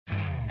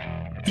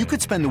You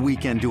could spend the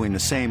weekend doing the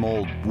same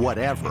old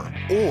whatever,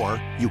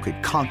 or you could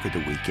conquer the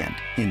weekend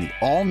in the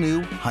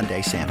all-new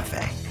Hyundai Santa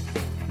Fe.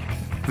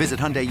 Visit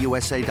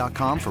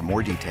HyundaiUSA.com for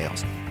more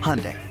details.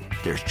 Hyundai,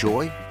 there's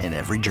joy in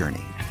every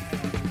journey.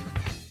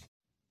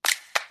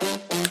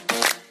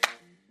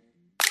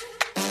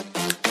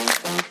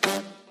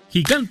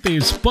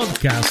 Gigantes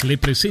Podcast le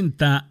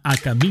presenta a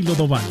Camilo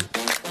Doval.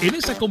 En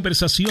esta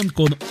conversación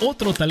con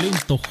otro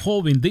talento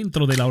joven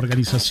dentro de la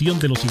organización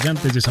de los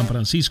Gigantes de San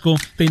Francisco,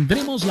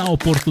 tendremos la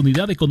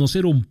oportunidad de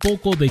conocer un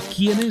poco de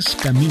quién es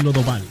Camilo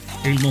Doval.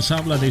 Él nos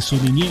habla de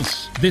su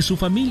niñez, de su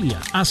familia,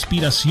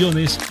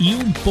 aspiraciones y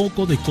un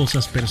poco de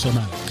cosas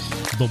personales.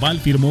 Doval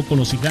firmó con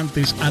los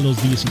Gigantes a los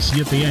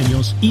 17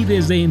 años y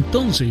desde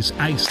entonces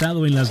ha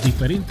estado en las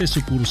diferentes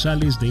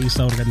sucursales de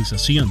esta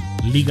organización.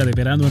 Liga de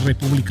Verano en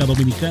República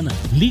Dominicana,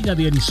 Liga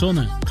de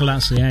Arizona,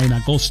 Clase A en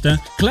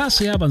Acosta,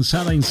 Clase A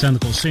avanzada en San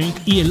José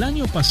y el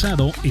año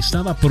pasado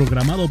estaba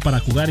programado para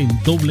jugar en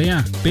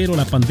AA, pero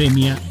la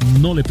pandemia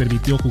no le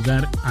permitió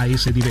jugar a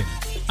ese nivel.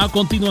 A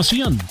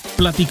continuación,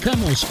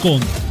 platicamos con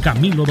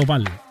Camilo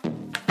Doval.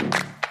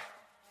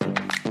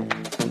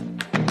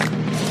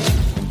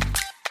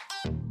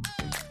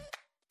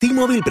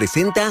 T-Mobile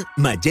presenta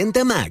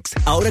Magenta Max,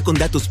 ahora con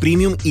datos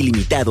premium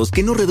ilimitados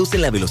que no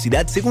reducen la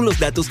velocidad según los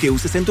datos que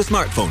uses en tu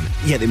smartphone.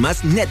 Y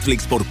además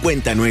Netflix por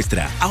cuenta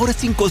nuestra, ahora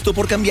sin costo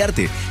por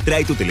cambiarte.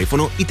 Trae tu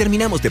teléfono y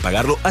terminamos de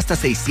pagarlo hasta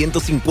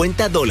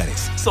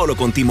 $650, solo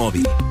con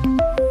T-Mobile.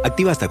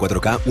 Activa hasta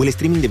 4K o el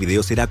streaming de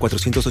video será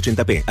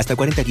 480p, hasta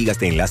 40 GB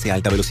de enlace a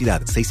alta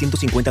velocidad,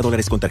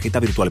 $650 con tarjeta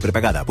virtual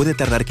prepagada. Puede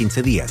tardar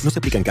 15 días. No se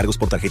aplican cargos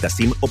por tarjeta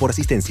SIM o por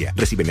asistencia.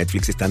 Recibe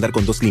Netflix estándar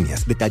con 2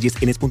 líneas. Detalles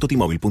en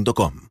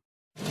es.tmobile.com.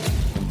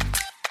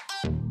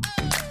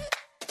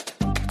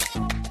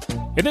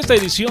 En esta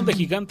edición de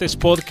Gigantes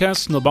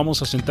Podcast nos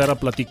vamos a sentar a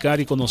platicar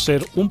y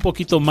conocer un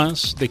poquito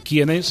más de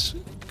quién es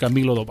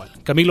Camilo Doval.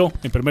 Camilo,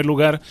 en primer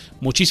lugar,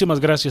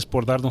 muchísimas gracias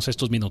por darnos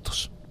estos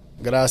minutos.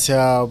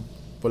 Gracias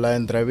por la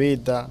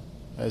entrevista,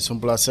 es un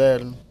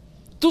placer.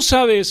 Tú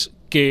sabes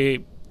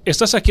que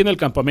estás aquí en el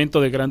campamento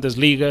de Grandes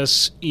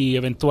Ligas y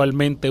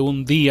eventualmente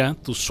un día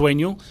tu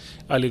sueño,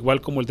 al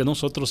igual como el de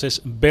nosotros,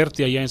 es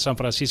verte allá en San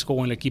Francisco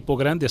con el equipo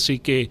grande, así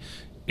que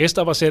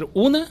esta va a ser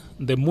una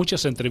de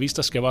muchas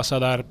entrevistas que vas a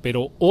dar,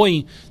 pero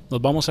hoy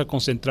nos vamos a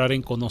concentrar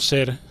en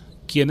conocer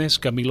quién es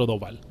Camilo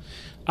Doval.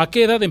 ¿A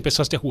qué edad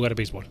empezaste a jugar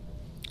béisbol?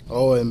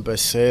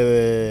 Empecé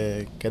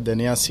de que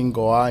tenía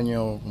 5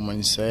 años,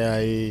 comencé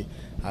ahí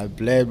al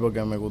play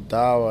porque me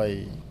gustaba.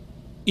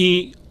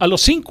 Y a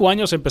los 5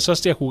 años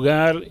empezaste a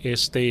jugar,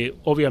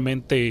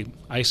 obviamente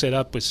a esa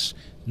edad pues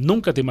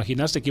nunca te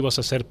imaginaste que ibas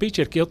a ser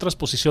pitcher. ¿Qué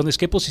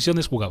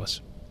posiciones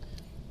jugabas?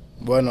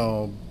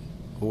 Bueno,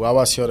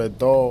 jugaba sobre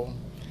todo.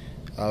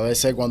 A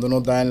veces cuando uno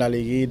está en la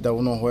liguita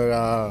uno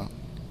juega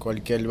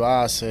cualquier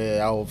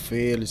base,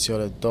 outfield,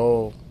 sobre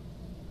todo.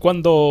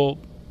 Cuando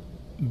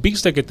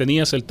viste que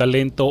tenías el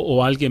talento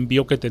o alguien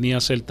vio que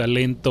tenías el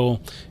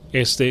talento,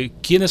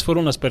 ¿quiénes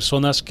fueron las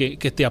personas que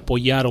te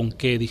apoyaron,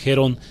 que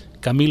dijeron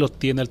Camilo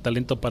tiene el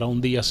talento para un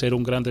día ser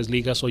un Grandes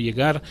Ligas o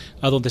llegar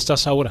a donde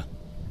estás ahora?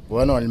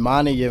 Bueno, el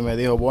manager me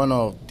dijo,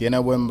 bueno, tiene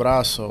buen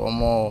brazo,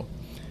 vamos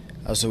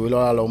a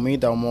subirlo a la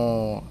lomita,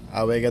 vamos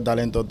a ver qué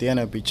talento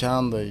tiene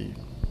pichando, y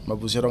me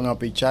pusieron a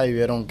pichar y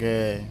vieron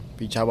que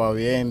pichaba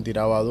bien,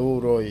 tiraba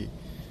duro, y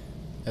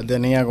él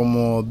tenía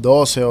como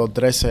 12 o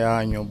 13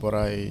 años por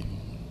ahí.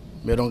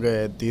 Vieron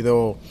que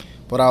tiró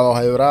por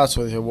abajo del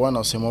brazo y dije,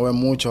 bueno, se mueve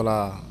mucho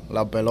la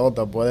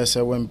pelota, puede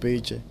ser buen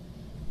pitcher.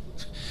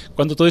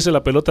 Cuando tú dices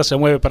la pelota se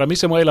mueve, para mí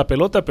se mueve la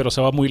pelota, pero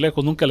se va muy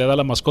lejos, nunca le da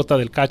la mascota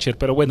del catcher,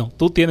 pero bueno,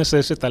 tú tienes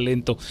ese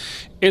talento.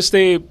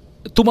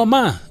 Tu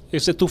mamá,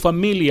 tu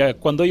familia,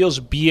 cuando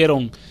ellos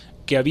vieron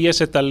que había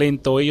ese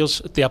talento,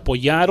 ¿ellos te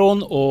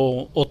apoyaron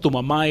o tu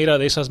mamá era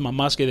de esas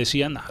mamás que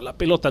decían, la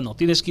pelota no,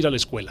 tienes que ir a la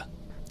escuela?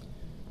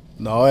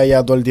 No,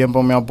 ella todo el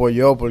tiempo me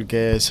apoyó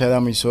porque ese era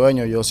mi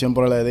sueño. Yo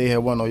siempre le dije,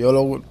 bueno,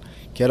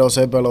 quiero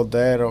ser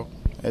pelotero,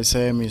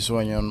 ese es mi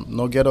sueño.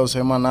 No quiero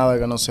ser más nada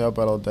que no sea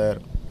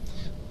pelotero.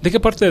 ¿De qué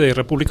parte de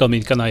República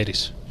Dominicana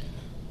eres?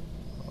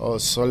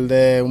 Soy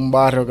de un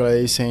barrio que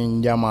le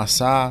dicen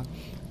Yamasá,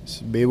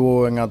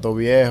 vivo en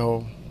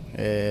Atoviejo,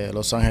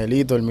 Los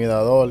Angelitos, El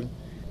Mirador.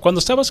 Cuando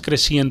estabas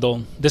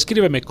creciendo,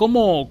 descríbeme,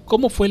 ¿cómo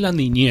fue la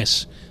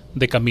niñez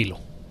de Camilo?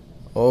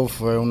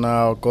 Fue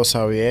una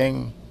cosa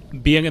bien.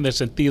 Bien en el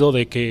sentido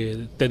de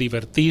que te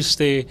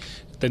divertiste,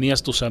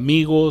 tenías tus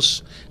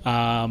amigos,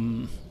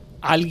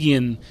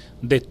 ¿alguien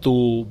de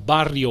tu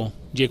barrio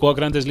llegó a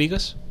Grandes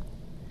Ligas?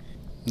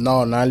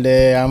 No,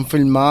 nadie han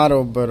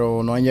filmado,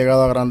 pero no han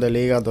llegado a Grandes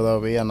Ligas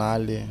todavía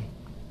nadie.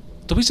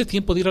 ¿Tuviste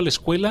tiempo de ir a la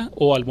escuela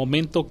o al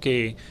momento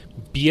que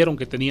vieron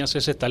que tenías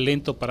ese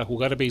talento para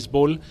jugar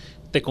béisbol,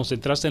 te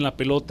concentraste en la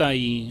pelota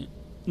y,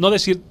 no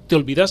decir te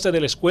olvidaste de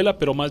la escuela,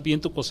 pero más bien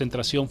tu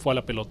concentración fue a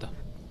la pelota?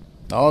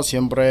 No,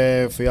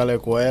 siempre fui a la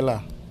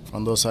escuela.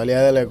 Cuando salía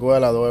de la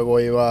escuela, luego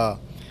iba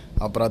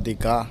a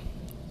practicar,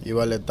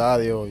 iba al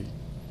estadio.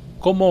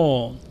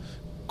 ¿Cómo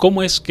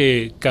es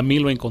que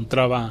Camilo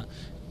encontraba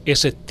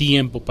ese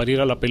tiempo para ir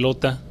a la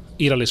pelota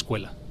ir a la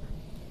escuela?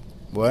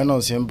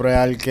 Bueno, siempre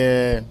hay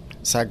que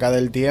sacar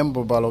del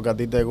tiempo para lo que a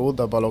ti te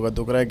gusta, para lo que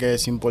tú crees que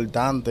es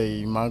importante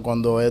y más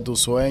cuando es tu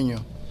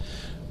sueño.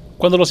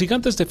 Cuando los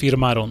Gigantes te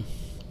firmaron,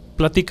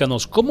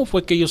 platícanos, ¿cómo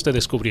fue que ellos te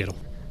descubrieron?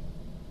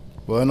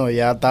 Bueno,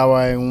 ya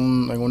estaba en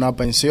una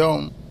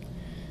pensión,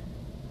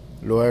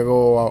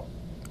 luego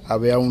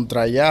había un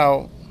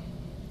tryout,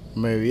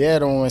 me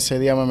vieron, ese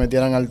día me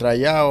metieron al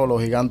tryout,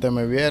 los Gigantes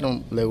me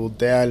vieron, le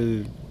gusté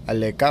al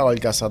Lecao, al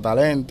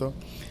cazatalento.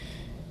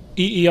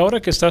 Y ahora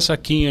que estás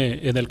aquí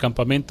en el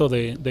campamento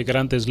de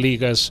Grandes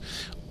Ligas,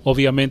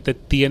 obviamente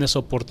tienes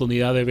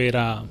oportunidad de ver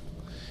a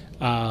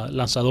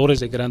lanzadores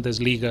de Grandes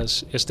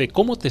Ligas.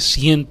 ¿Cómo te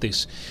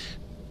sientes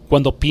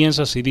cuando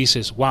piensas y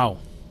dices, wow,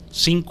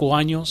 5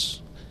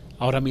 años,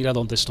 ahora mira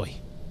dónde estoy?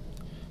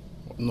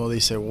 Uno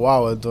dice,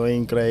 wow, esto es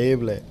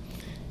increíble.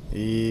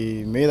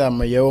 Y mira,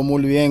 me llevo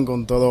muy bien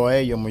con todos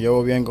ellos. Me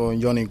llevo bien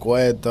con Johnny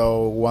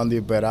Cueto,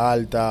 Wandy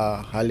Peralta,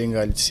 Harlin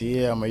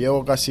García. Me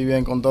llevo casi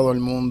bien con todo el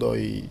mundo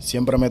y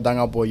siempre me están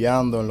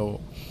apoyando en lo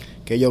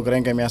que ellos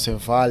creen que me hace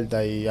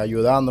falta y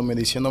ayudándome,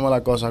 diciéndome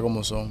las cosas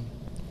como son.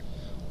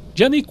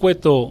 Johnny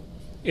Cueto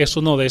es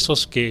uno de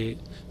esos que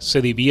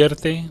se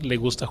divierte, le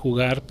gusta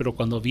jugar, pero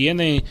cuando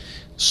viene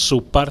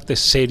su parte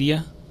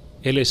seria,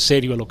 él es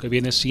serio a lo que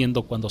viene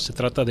siendo cuando se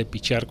trata de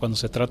pichar, cuando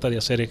se trata de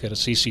hacer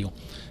ejercicio.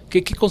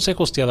 ¿Qué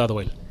consejos te ha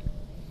dado él?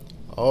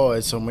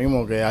 Eso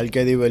mismo, que hay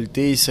que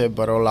divertirse,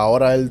 pero la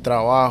hora del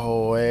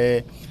trabajo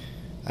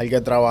hay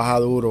que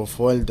trabajar duro,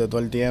 fuerte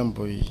todo el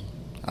tiempo y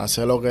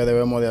hacer lo que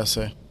debemos de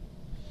hacer.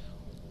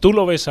 Tú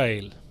lo ves a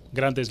él,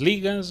 Grandes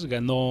Ligas,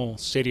 ganó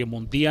Serie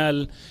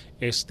Mundial,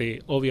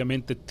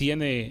 obviamente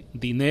tiene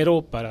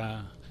dinero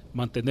para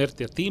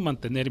mantenerte a ti,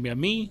 mantenerme a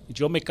mí.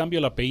 Yo me cambio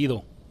el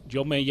apellido,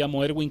 yo me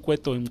llamo Erwin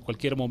Cueto en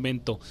cualquier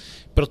momento,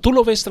 pero tú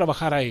lo ves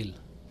trabajar a él.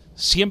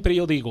 Siempre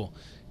yo digo,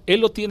 él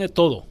lo tiene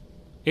todo,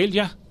 él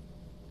ya,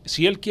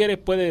 si él quiere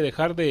puede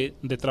dejar de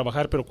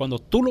trabajar, pero cuando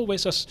tú lo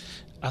ves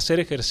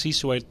hacer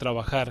ejercicio, a él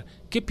trabajar,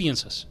 ¿qué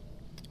piensas?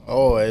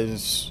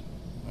 Es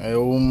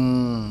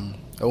un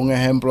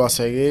ejemplo a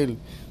seguir.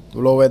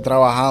 Tú lo ves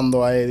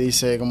trabajando ahí,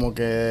 dice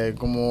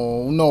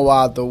como un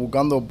novato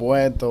buscando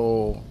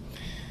puestos.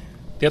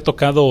 ¿Te ha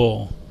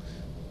tocado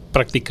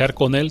practicar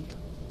con él?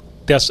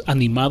 ¿Te has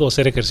animado a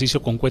hacer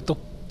ejercicio con Cueto?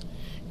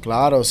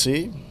 Claro,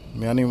 sí.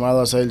 Me he animado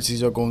a hacer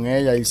ejercicio con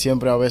ella y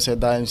siempre a veces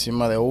está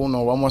encima de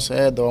uno. Vamos a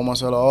hacer esto, vamos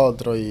a hacer lo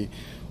otro y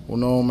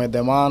uno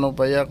mete mano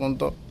para allá con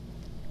todo.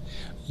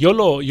 Yo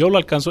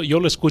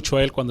lo escucho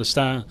a él cuando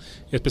está,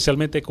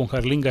 especialmente con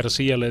Harlin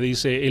García, le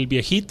dice, el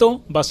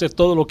viejito va a hacer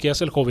todo lo que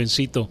hace el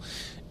jovencito.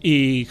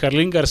 Y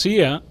Harlin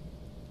García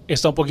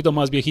está un poquito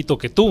más viejito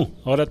que tú.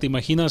 Ahora te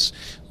imaginas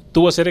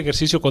tú hacer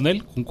ejercicio con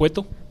él, con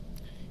Cueto.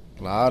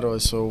 Claro,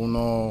 eso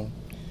uno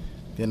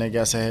tiene que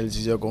hacer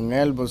ejercicio con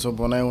él, por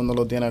suponer uno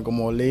lo tiene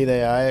como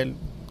líder a él.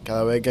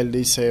 Cada vez que él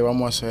dice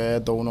vamos a hacer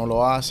esto, uno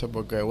lo hace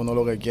porque uno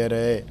lo que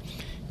quiere es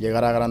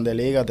llegar a Grandes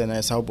Ligas, tener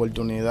esa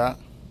oportunidad.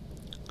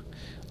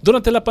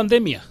 Durante la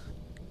pandemia,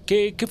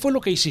 ¿qué fue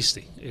lo que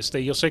hiciste?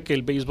 Yo sé que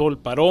el béisbol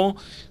paró,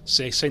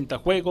 60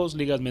 juegos,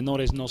 ligas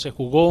menores no se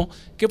jugó.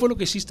 ¿Qué fue lo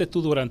que hiciste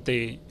tú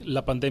durante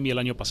la pandemia el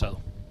año pasado?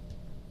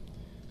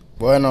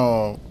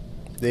 Bueno,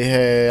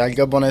 dije, hay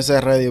que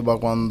ponerse ready para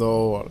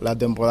cuando la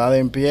temporada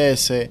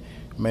empiece,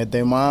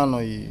 meter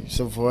mano y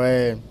se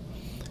fue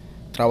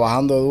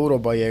trabajando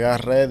duro para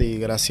llegar ready.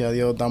 Gracias a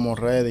Dios estamos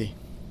ready.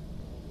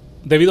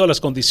 Debido a las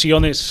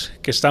condiciones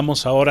que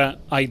estamos ahora,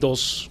 hay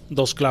dos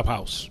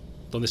clubhouse,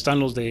 donde están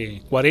los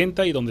de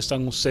 40 y donde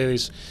están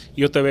ustedes.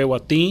 Yo te veo a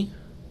ti,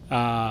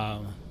 a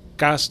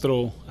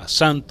Castro, a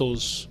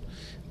Santos,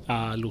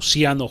 a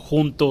Luciano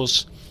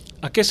juntos.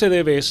 ¿A qué se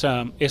debe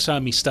esa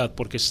amistad?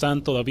 ¿Porque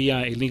están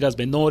todavía en ligas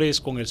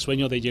menores con el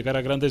sueño de llegar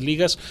a Grandes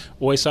Ligas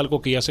o es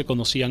algo que ya se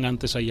conocían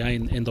antes allá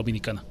en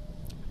Dominicana?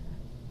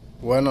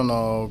 Bueno,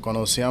 nos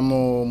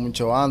conocíamos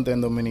mucho antes en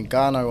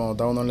Dominicana cuando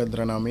estábamos en el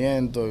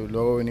entrenamiento y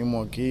luego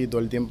vinimos aquí,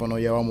 todo el tiempo nos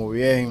llevamos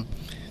bien,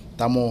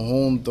 estamos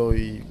juntos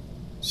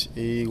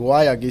y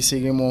guay, aquí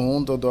seguimos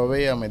juntos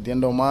todavía,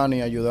 metiendo mano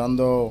y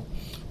ayudando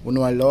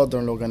uno al otro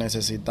en lo que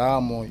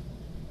necesitamos.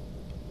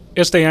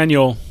 Este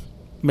año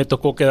me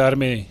tocó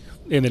quedarme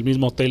en el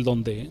mismo hotel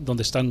donde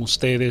están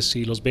ustedes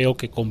y los veo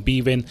que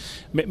conviven.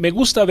 Me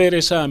gusta ver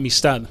esa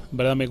amistad,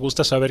 ¿verdad? Me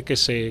gusta saber que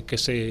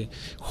se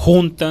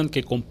juntan,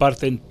 que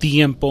comparten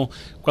tiempo.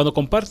 Cuando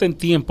comparten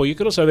tiempo, yo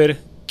quiero saber,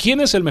 ¿quién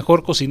es el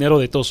mejor cocinero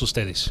de todos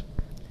ustedes?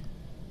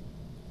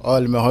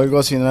 El mejor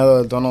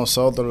cocinero de todos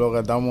nosotros, los que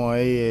estamos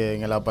ahí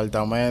en el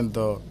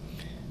apartamento.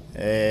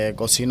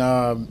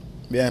 Cocina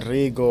bien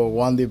rico,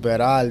 Wandy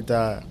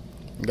Peralta,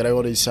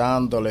 Gregory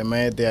Santos le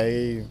mete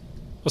ahí.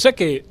 O sea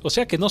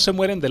que no se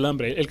mueren del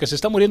hambre. El que se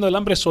está muriendo del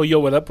hambre soy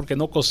yo, ¿verdad? Porque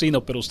no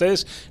cocino, pero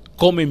ustedes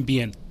comen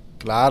bien.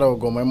 Claro,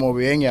 comemos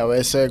bien y a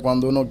veces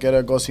cuando uno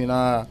quiere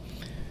cocinar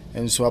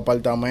en su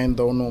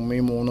apartamento,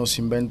 uno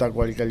se inventa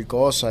cualquier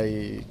cosa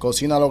y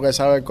cocina lo que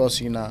sabe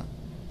cocinar.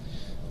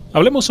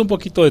 Hablemos un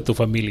poquito de tu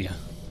familia.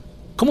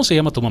 ¿Cómo se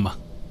llama tu mamá?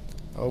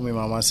 Mi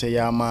mamá se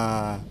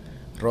llama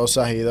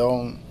Rosa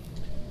Gidón.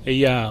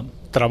 Ella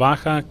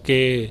trabaja?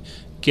 ¿Qué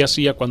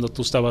hacía cuando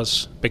tú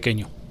estabas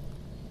pequeño?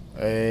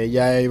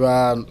 Ella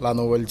iba a la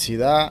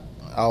universidad,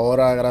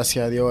 ahora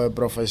gracias a Dios es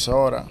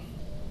profesora.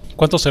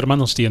 ¿Cuántos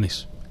hermanos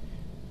tienes?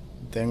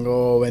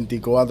 Tengo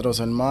 24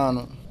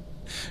 hermanos.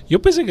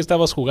 Yo pensé que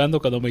estabas jugando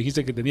cuando me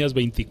dijiste que tenías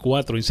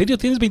 24. ¿En serio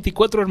tienes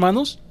 24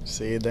 hermanos?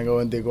 Sí, tengo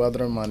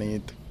 24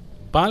 hermanitos.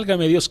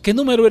 Válgame Dios, ¿qué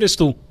número eres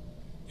tú?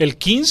 ¿El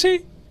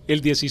 15?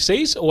 ¿El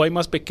 16? ¿O hay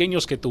más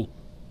pequeños que tú?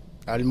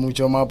 Hay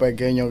mucho más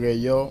pequeño que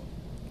yo.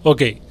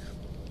 Ok.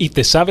 ¿Y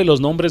te sabe los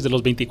nombres de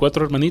los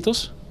 24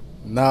 hermanitos?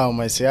 No,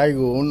 me sé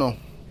alguno.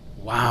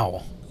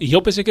 ¡Wow! Y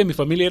yo pensé que mi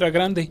familia era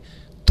grande.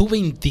 ¿Tú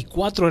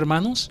 24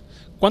 hermanos?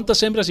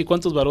 ¿Cuántas hembras y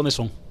cuántos varones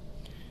son?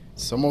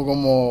 Somos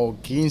como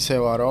 15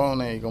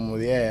 varones y como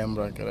 10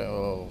 hembras,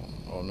 creo,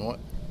 o 9.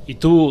 ¿Y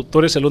tú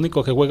eres el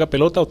único que juega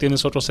pelota o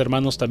tienes otros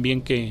hermanos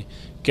también que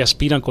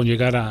aspiran con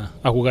llegar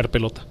a jugar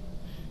pelota?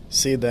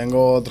 Sí,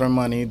 tengo otro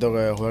hermanito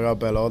que juega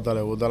pelota,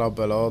 le gusta la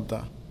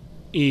pelota.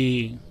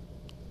 Y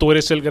tú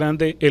eres el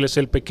grande, él es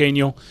el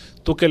pequeño.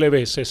 ¿Tú qué le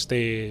ves?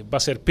 ¿Va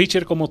a ser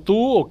pitcher como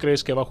tú o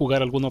crees que va a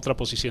jugar alguna otra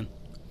posición?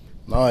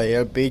 No,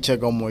 él pitcher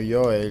como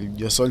yo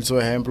soy su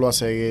ejemplo a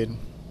seguir.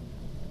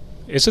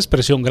 Esa es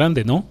presión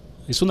grande, ¿no?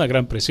 Es una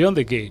gran presión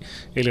de que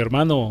el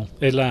hermano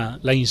es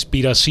la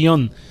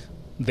inspiración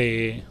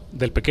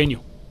del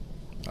pequeño.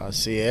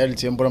 Así él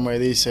siempre me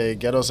dice,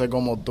 quiero ser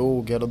como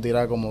tú, quiero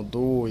tirar como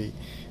tú. Y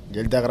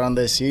él está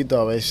grandecito,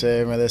 a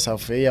veces me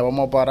desafía,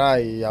 vamos a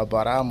parar y ya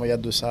paramos, ya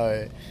tú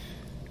sabes.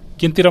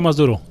 ¿Quién tira más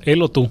duro,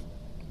 él o tú?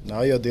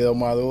 No, yo tiro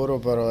más duro,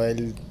 pero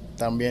él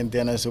también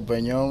tiene su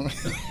peñón.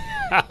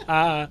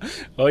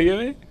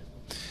 Óyeme.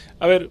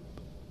 A ver,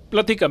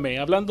 platícame,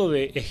 hablando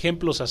de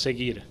ejemplos a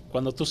seguir.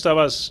 Cuando tú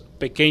estabas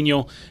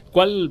pequeño,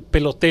 ¿cuál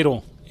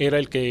pelotero era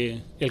el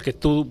que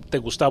tú te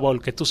gustaba o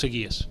el que tú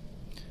seguías?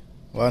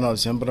 Bueno,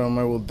 siempre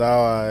me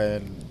gustaba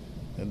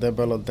este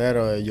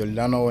pelotero,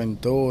 Giordano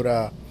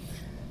Ventura,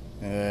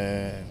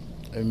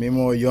 el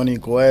mismo Johnny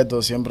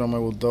Cueto, siempre me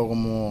gustó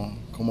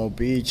como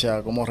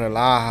picha, como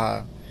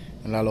relaja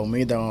en la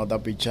lomita cuando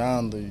está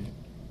pichando.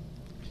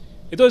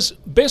 Entonces,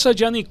 ves a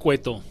Johnny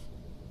Cueto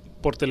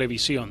por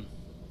televisión,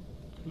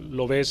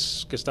 lo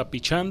ves que está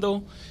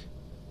pichando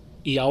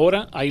y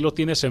ahora ahí lo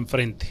tienes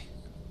enfrente.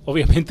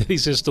 Obviamente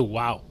dices tú,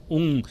 wow,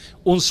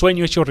 un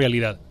sueño hecho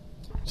realidad.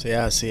 Sí,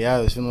 así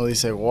es, uno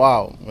dice,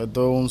 wow,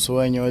 esto es un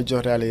sueño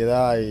hecho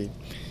realidad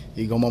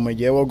y como me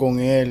llevo con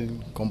él,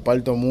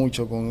 comparto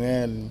mucho con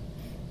él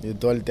y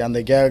todo el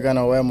donde quiera que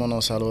nos vemos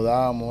nos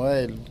saludamos.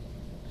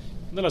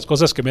 Una de las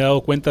cosas que me he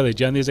dado cuenta de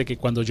Johnny es de que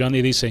cuando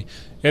Johnny dice,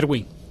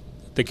 Erwin,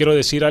 te quiero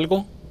decir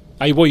algo,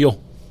 ahí voy yo,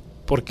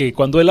 porque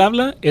cuando él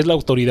habla es la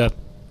autoridad.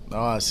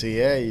 No, así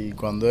es, y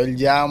cuando él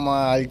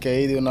llama hay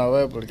que ir de una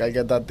vez porque hay que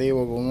estar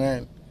activo con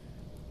él.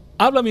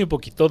 Háblame un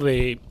poquito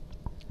de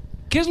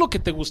 ¿qué es lo que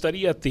te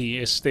gustaría a ti?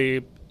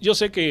 Yo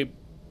sé que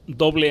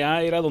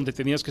AA era donde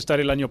tenías que estar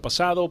el año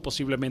pasado,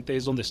 posiblemente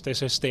es donde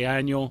estés este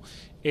año.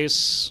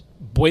 ¿Es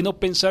bueno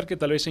pensar que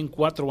tal vez en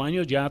 4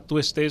 años ya tú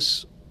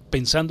estés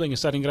pensando en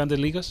estar en Grandes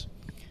Ligas?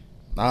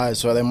 No,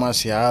 eso es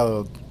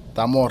demasiado.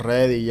 Estamos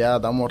ready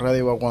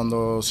para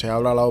cuando se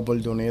abra la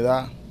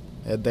oportunidad.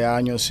 Este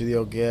año, si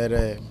Dios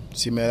quiere,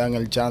 si me dan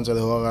el chance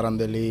de jugar a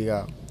Grandes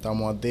Ligas,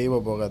 estamos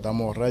activos porque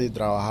estamos ready,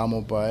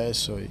 trabajamos para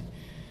eso.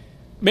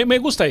 Me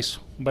gusta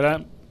eso,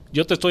 ¿verdad?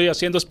 Yo te estoy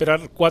haciendo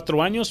esperar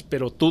 4 años,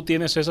 pero tú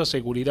tienes esa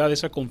seguridad,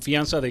 esa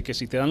confianza de que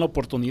si te dan la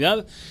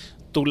oportunidad,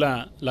 tú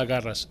la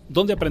agarras.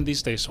 ¿Dónde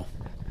aprendiste eso?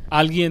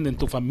 ¿Alguien en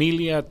tu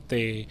familia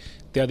te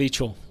ha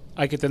dicho,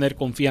 hay que tener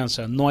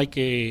confianza, no hay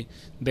que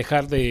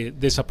dejar de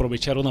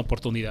desaprovechar una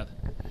oportunidad?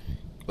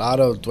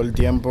 Claro, todo el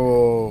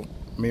tiempo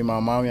mi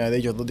mamá me ha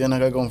dicho, tú tienes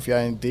que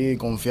confiar en ti,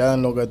 confiar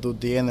en lo que tú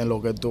tienes,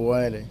 lo que tú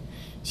eres.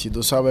 Si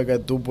tú sabes que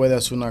tú puedes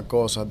hacer una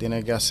cosa,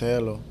 tienes que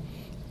hacerlo.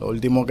 Lo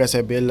último que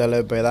se pierde es la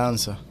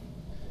esperanza.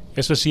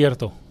 Eso es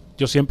cierto.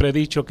 Yo siempre he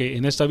dicho que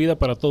en esta vida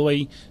para todo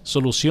hay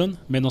solución,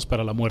 menos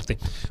para la muerte.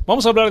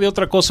 Vamos a hablar de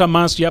otra cosa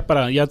más, ya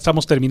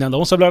estamos terminando.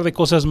 Vamos a hablar de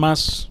cosas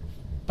más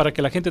para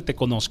que la gente te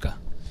conozca.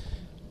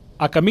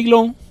 A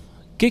Camilo,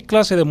 ¿qué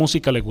clase de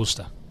música le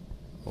gusta?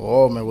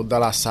 Oh, me gusta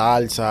la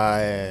salsa,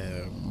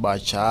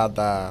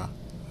 bachata,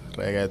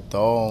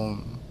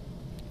 reggaetón.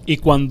 Y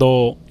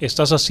cuando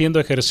estás haciendo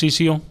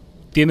ejercicio,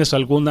 ¿tienes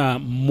alguna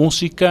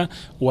música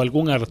o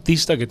algún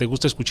artista que te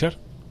gusta escuchar?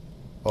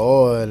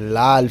 Oh, el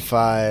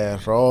Alfa,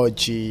 el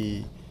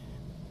Rochi.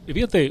 Y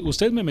fíjate,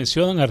 ustedes me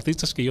mencionan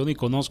artistas que yo ni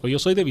conozco. Yo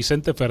soy de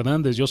Vicente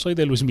Fernández, yo soy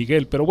de Luis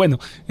Miguel, pero bueno,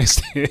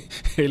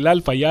 el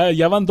Alfa,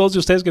 ya van 2 de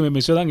ustedes que me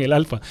mencionan el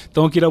Alfa.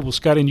 Tengo que ir a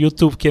buscar en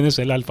YouTube quién es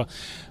el Alfa.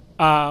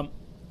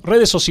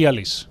 Redes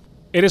sociales,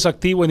 ¿eres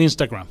activo en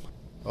Instagram?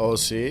 Oh,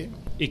 sí.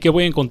 ¿Y qué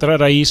voy a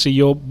encontrar ahí si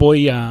yo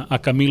voy a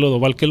Camilo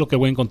Doval? ¿Qué es lo que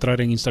voy a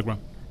encontrar en Instagram?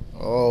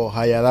 Oh,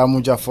 allá da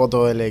muchas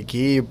fotos del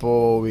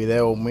equipo,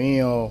 videos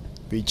míos,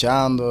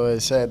 pichando,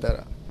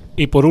 etcétera.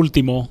 Y por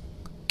último,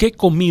 ¿qué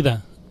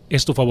comida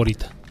es tu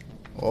favorita?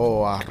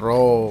 Oh,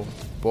 arroz,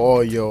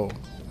 pollo,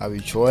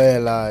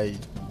 habichuela y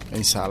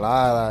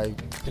ensalada.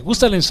 ¿Te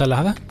gusta la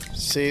ensalada?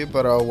 Sí,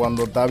 pero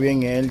cuando está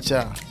bien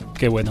hecha.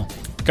 Qué bueno.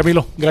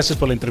 Camilo, gracias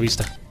por la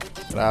entrevista.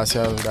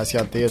 Gracias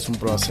a ti, es un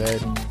placer.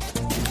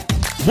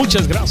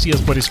 Muchas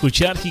gracias por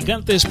escuchar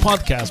Gigantes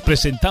Podcast,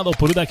 presentado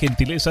por una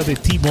gentileza de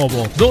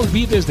T-Mobile. No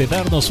olvides de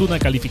darnos una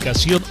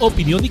calificación,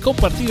 opinión y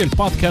compartir el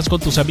podcast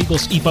con tus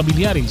amigos y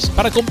familiares.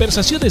 Para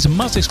conversaciones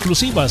más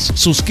exclusivas,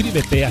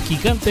 suscríbete a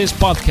Gigantes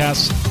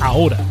Podcast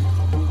ahora.